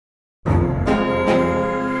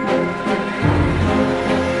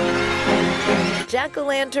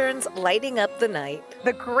jack-o'-lanterns lighting up the night.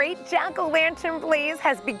 The great jack-o'-lantern blaze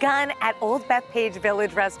has begun at Old Bethpage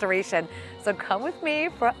Village Restoration. So come with me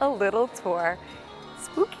for a little tour.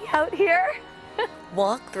 Spooky out here.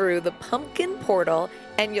 Walk through the pumpkin portal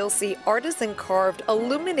and you'll see artisan-carved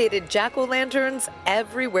illuminated jack-o'-lanterns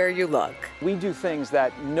everywhere you look. We do things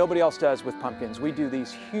that nobody else does with pumpkins. We do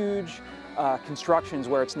these huge constructions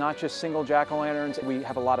where it's not just single jack-o'-lanterns. We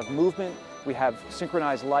have a lot of movement. We have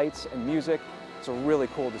synchronized lights and music. It's a really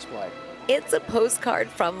cool display. It's a postcard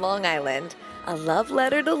from Long Island, a love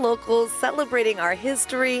letter to locals celebrating our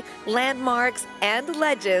history, landmarks, and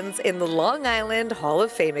legends in the Long Island Hall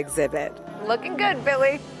of Fame exhibit. Looking good,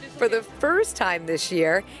 Billy. For the first time this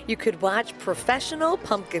year, you could watch professional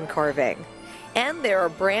pumpkin carving. And there are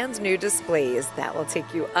brand new displays that will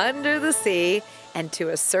take you under the sea and to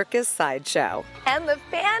a circus sideshow. And the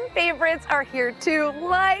fan favorites are here too,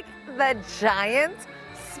 like the giant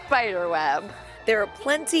spider web. There are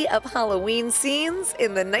plenty of Halloween scenes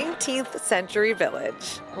in the 19th century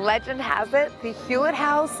village. Legend has it the Hewlett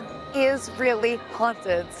House is really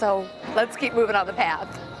haunted, so let's keep moving on the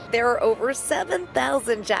path. There are over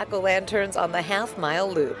 7,000 jack-o'-lanterns on the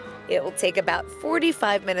half-mile loop. It will take about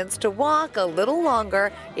 45 minutes to walk, a little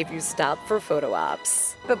longer if you stop for photo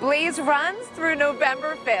ops. The blaze runs through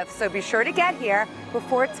November 5th, so be sure to get here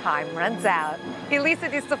before time runs out. Elisa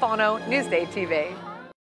DiStefano, NewsdayTV.